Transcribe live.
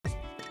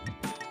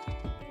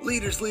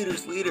Leaders,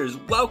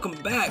 welcome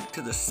back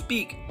to the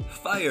Speak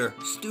Fire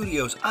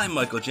Studios. I'm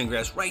Michael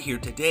Gingrass right here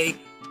today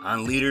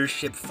on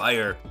Leadership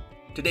Fire.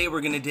 Today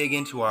we're going to dig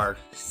into our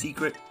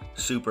secret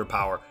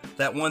superpower.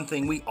 That one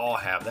thing we all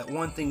have, that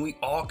one thing we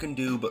all can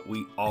do, but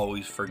we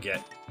always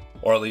forget.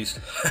 Or at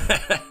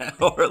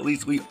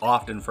least we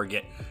often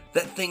forget.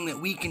 That thing that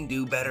we can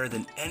do better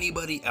than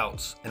anybody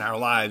else in our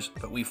lives,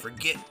 but we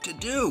forget to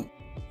do.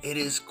 It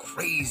is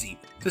crazy.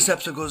 This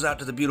episode goes out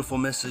to the beautiful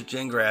Mrs.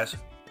 Gingrass,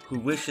 who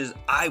wishes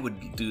I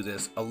would do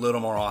this a little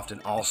more often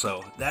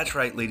also. That's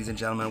right, ladies and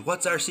gentlemen.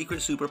 What's our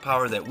secret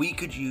superpower that we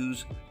could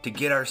use to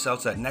get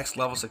ourselves that next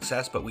level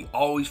success, but we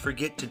always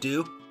forget to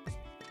do?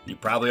 You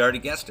probably already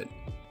guessed it.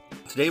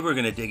 Today we're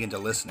going to dig into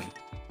listening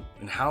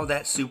and how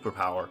that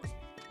superpower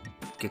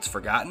gets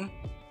forgotten,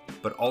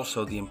 but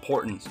also the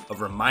importance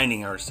of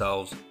reminding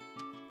ourselves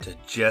to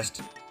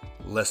just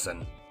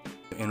listen.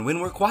 And when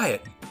we're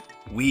quiet,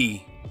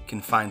 we can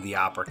find the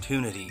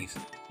opportunities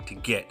to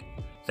get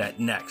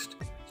that next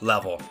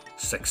level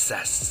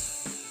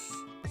success.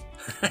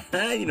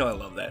 You know I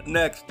love that.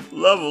 Next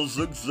level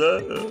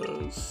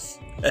success.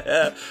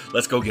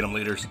 Let's go get them,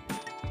 leaders.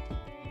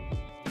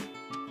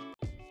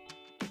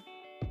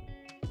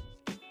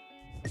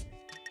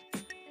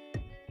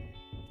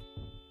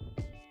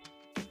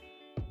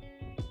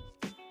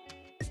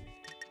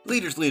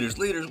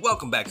 Leaders,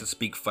 welcome back to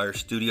Speak Fire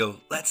Studio.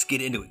 Let's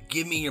get into it.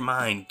 Give me your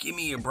mind, give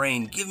me your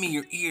brain, give me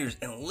your ears,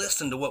 and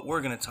listen to what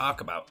we're going to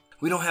talk about.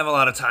 We don't have a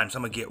lot of time, so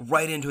I'm going to get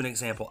right into an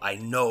example I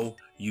know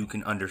you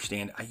can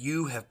understand.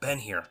 You have been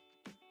here.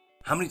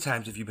 How many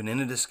times have you been in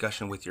a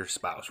discussion with your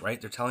spouse, right?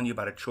 They're telling you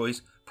about a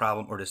choice,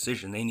 problem, or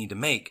decision they need to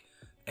make,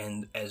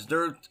 and as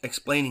they're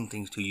explaining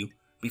things to you,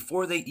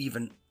 before they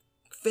even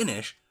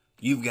finish,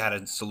 you've got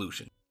a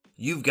solution.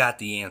 You've got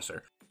the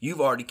answer.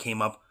 You've already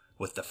came up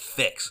with the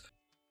fix.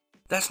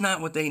 That's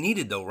not what they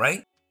needed though,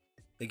 right?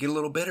 They get a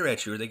little bitter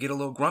at you or they get a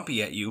little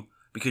grumpy at you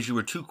because you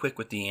were too quick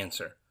with the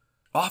answer.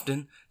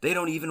 Often, they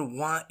don't even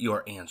want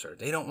your answer.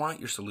 They don't want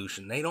your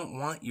solution. They don't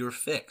want your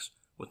fix.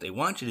 What they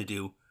want you to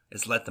do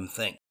is let them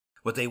think.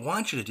 What they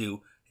want you to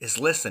do is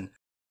listen.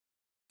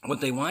 What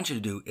they want you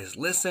to do is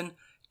listen,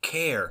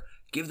 care,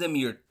 give them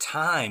your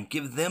time,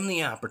 give them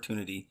the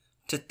opportunity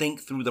to think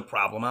through the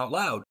problem out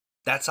loud.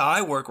 That's how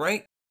I work,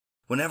 right?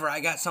 Whenever I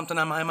got something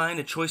on my mind,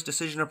 a choice,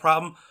 decision, or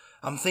problem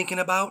I'm thinking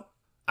about,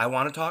 I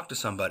want to talk to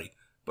somebody.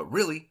 But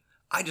really,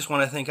 I just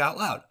want to think out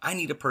loud. I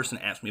need a person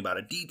to ask me about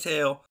a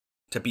detail,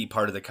 to be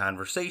part of the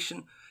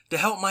conversation, to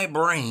help my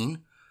brain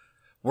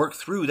work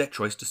through that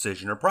choice,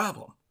 decision, or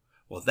problem.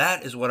 Well,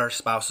 that is what our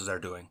spouses are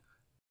doing.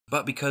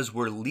 But because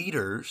we're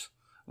leaders,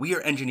 we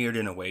are engineered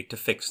in a way to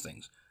fix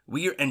things.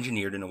 We are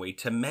engineered in a way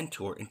to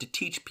mentor and to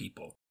teach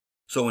people.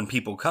 So when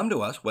people come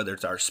to us, whether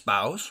it's our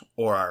spouse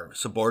or our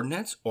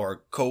subordinates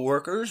or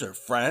coworkers or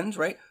friends,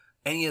 right?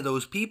 Any of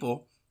those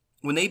people,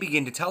 when they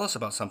begin to tell us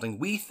about something,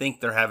 we think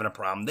they're having a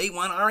problem they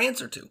want our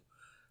answer to.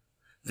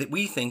 That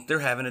we think they're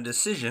having a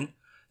decision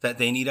that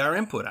they need our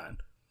input on.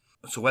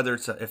 So whether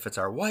if it's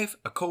our wife,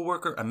 a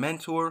coworker, a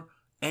mentor,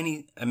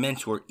 a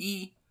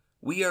mentoree,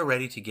 we are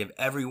ready to give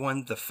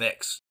everyone the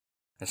fix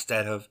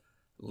instead of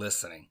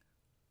listening.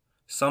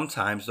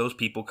 Sometimes those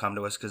people come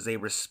to us because they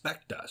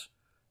respect us.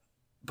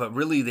 But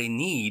really they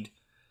need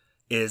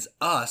is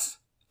us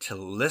to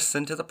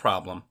listen to the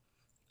problem,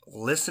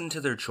 listen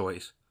to their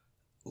choice,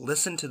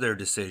 listen to their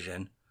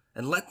decision,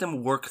 and let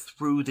them work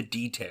through the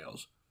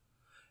details.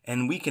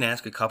 And we can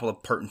ask a couple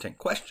of pertinent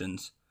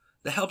questions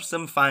that helps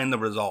them find the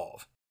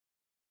resolve.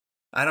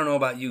 I don't know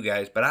about you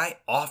guys, but I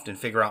often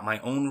figure out my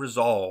own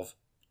resolve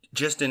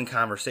just in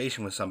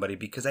conversation with somebody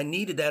because I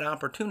needed that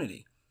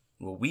opportunity.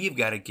 Well, we've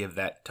got to give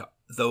that to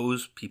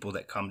those people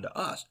that come to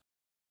us.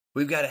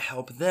 We've got to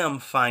help them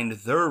find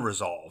their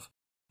resolve.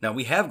 Now,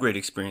 we have great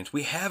experience.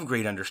 We have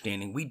great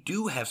understanding. We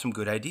do have some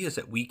good ideas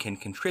that we can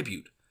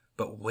contribute.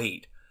 But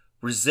wait,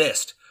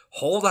 resist,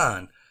 hold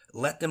on,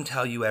 let them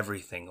tell you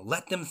everything.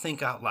 Let them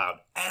think out loud.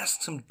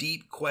 Ask some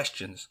deep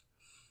questions.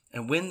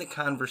 And when the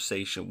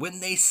conversation, when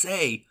they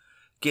say,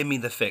 give me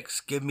the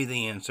fix, give me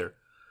the answer,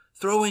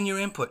 throw in your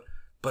input,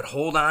 but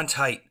hold on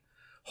tight.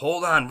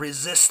 Hold on,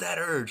 resist that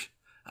urge.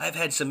 I've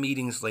had some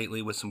meetings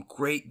lately with some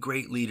great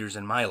leaders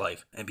in my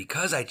life, and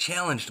because I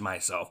challenged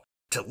myself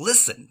to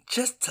listen,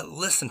 just to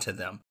listen to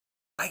them,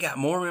 I got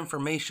more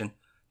information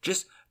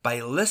just by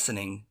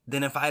listening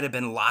than if I'd have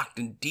been locked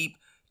in deep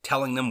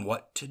telling them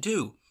what to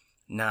do.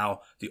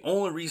 Now, the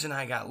only reason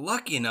I got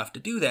lucky enough to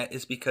do that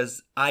is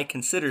because I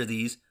consider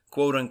these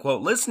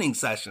quote-unquote listening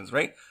sessions,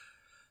 right?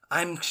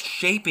 I'm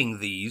shaping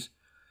these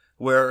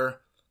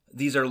where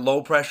these are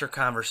low-pressure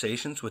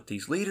conversations with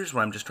these leaders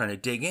where I'm just trying to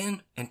dig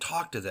in and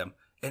talk to them.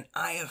 And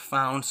I have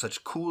found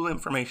such cool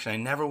information I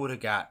never would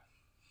have got.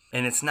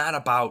 And it's not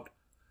about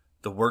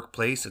the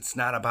workplace. It's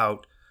not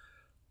about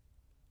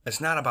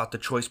the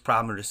choice,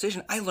 problem, or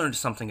decision. I learned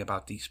something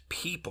about these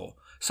people,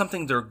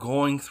 something they're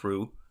going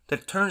through that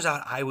it turns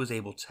out I was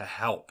able to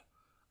help.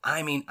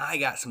 I mean, I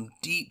got some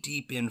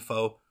deep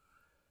info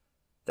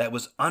that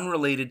was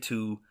unrelated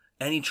to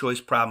any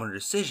choice, problem, or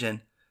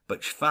decision,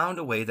 but found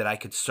a way that I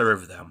could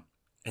serve them.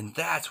 And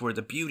that's where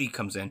the beauty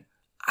comes in.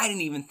 I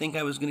didn't even think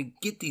I was going to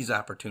get these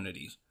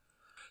opportunities.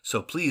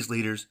 So please,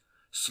 leaders,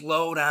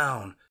 slow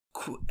down.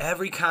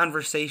 Every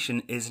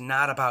conversation is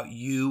not about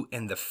you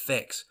and the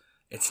fix.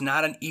 It's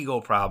not an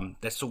ego problem.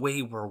 That's the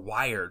way we're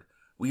wired.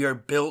 We are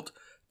built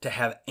to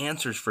have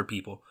answers for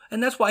people.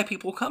 And that's why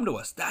people come to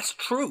us. That's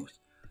truth.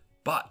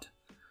 But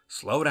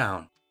slow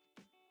down.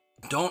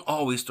 Don't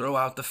always throw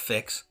out the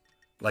fix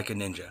like a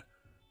ninja.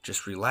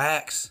 Just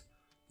relax,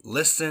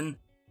 listen,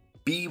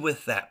 be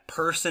with that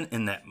person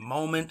in that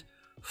moment,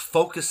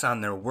 focus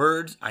on their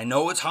words. I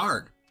know it's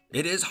hard.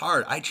 It is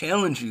hard. I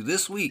challenge you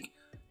this week.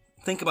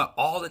 Think about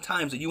all the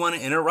times that you want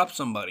to interrupt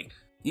somebody.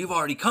 You've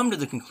already come to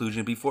the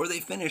conclusion before they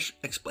finish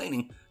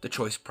explaining the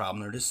choice,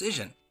 problem, or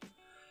decision.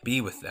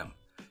 Be with them.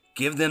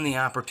 Give them the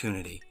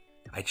opportunity.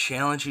 I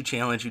challenge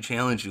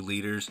you,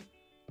 leaders.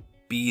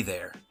 Be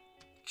there.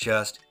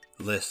 Just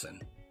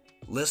listen.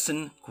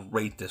 Listen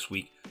great this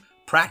week.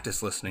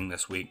 Practice listening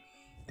this week.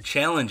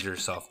 Challenge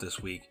yourself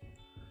this week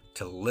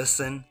to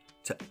listen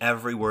to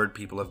every word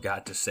people have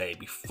got to say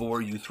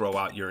before you throw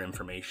out your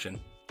information.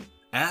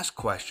 Ask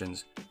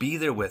questions, be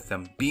there with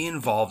them, be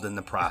involved in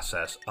the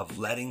process of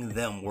letting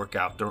them work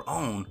out their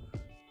own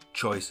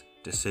choice,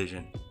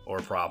 decision, or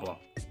problem.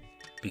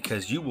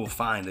 Because you will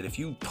find that if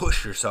you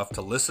push yourself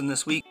to listen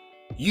this week,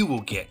 you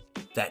will get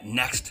that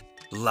next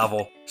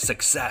level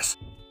success.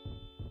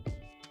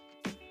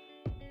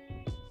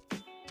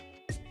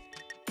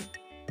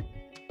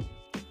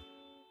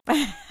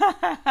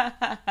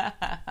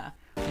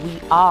 We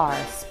are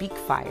Speak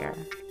Fire.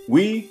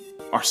 We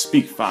are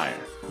Speak Fire.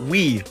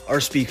 We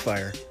are Speak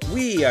Fire.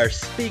 We are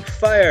Speak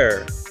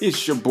Fire.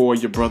 It's your boy,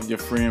 your brother, your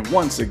friend,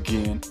 once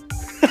again.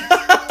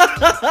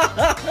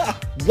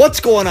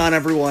 What's going on,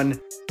 everyone?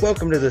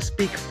 Welcome to the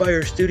Speak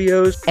Fire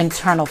Studios.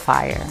 Internal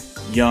Fire.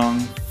 Young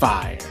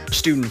Fire.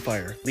 Student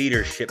Fire.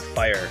 Leadership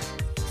Fire.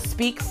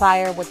 Speak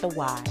Fire with the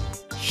Y.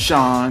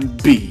 Sean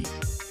B.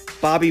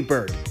 Bobby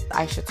Berg.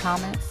 Aisha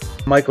Thomas.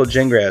 Michael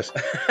Gingras.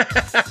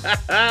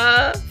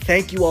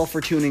 Thank you all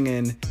for tuning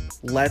in.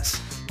 Let's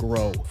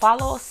grow.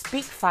 Follow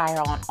Speak Fire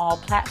on all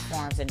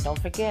platforms, and don't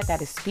forget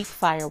that is Speak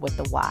Fire with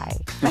the Y.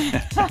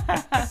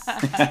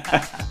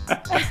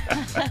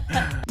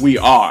 We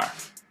are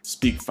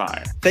Speak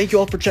Fire. Thank you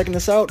all for checking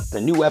this out.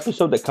 The new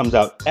episode that comes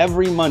out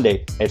every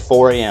Monday at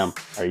 4 a.m.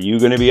 Are you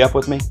going to be up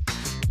with me?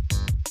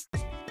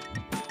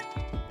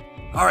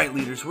 All right,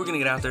 leaders, we're going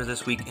to get out there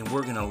this week and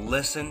we're going to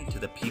listen to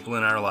the people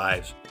in our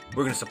lives.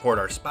 We're going to support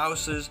our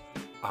spouses,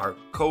 our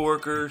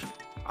coworkers,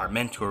 our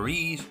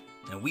mentorees,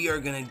 and we are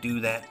going to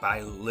do that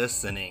by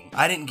listening.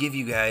 I didn't give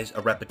you guys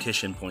a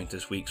repetition point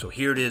this week, so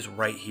here it is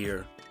right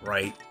here,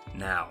 right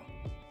now.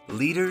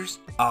 Leaders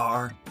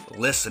are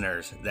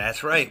listeners.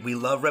 That's right. We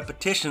love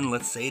repetition.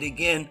 Let's say it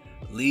again.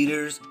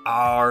 Leaders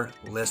are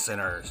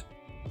listeners.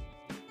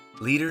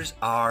 Leaders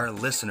are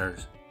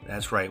listeners.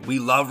 That's right. We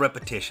love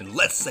repetition.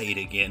 Let's say it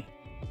again.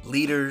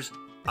 Leaders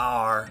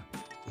are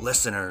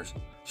listeners.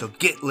 So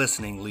get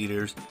listening,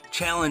 leaders.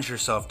 Challenge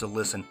yourself to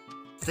listen.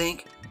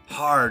 Think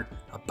hard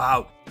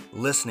about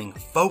listening.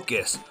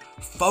 Focus.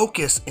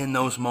 Focus in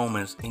those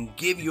moments and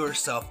give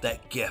yourself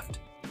that gift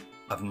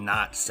of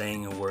not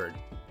saying a word.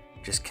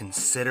 Just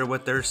consider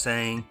what they're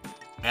saying.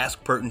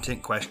 Ask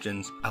pertinent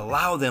questions.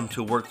 Allow them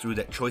to work through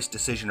that choice,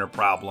 decision, or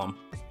problem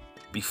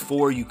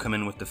before you come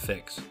in with the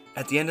fix.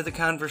 At the end of the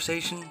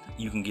conversation,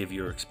 you can give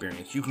your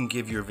experience. You can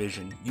give your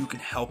vision. You can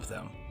help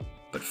them.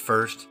 But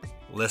first,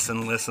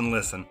 listen, listen,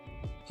 listen.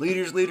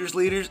 Leaders, leaders,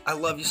 leaders, I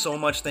love you so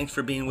much. Thanks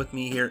for being with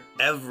me here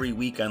every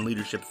week on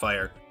Leadership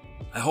Fire.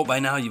 I hope by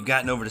now you've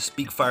gotten over to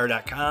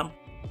speakfire.com.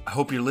 I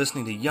hope you're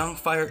listening to Young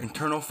Fire,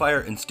 Internal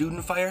Fire, and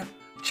Student Fire.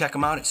 Check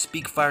them out at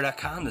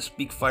speakfire.com, the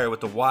Speak Fire with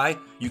the Y.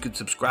 You can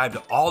subscribe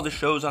to all the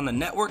shows on the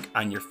network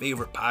on your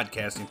favorite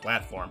podcasting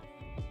platform.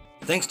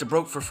 Thanks to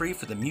Broke for Free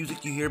for the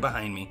music you hear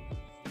behind me.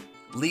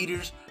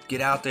 Leaders,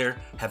 get out there,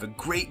 have a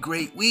great,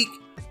 great week,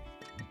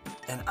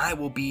 and I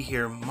will be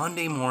here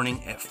Monday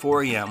morning at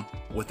 4 a.m.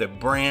 with a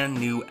brand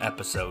new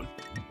episode.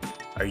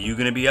 Are you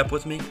going to be up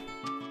with me?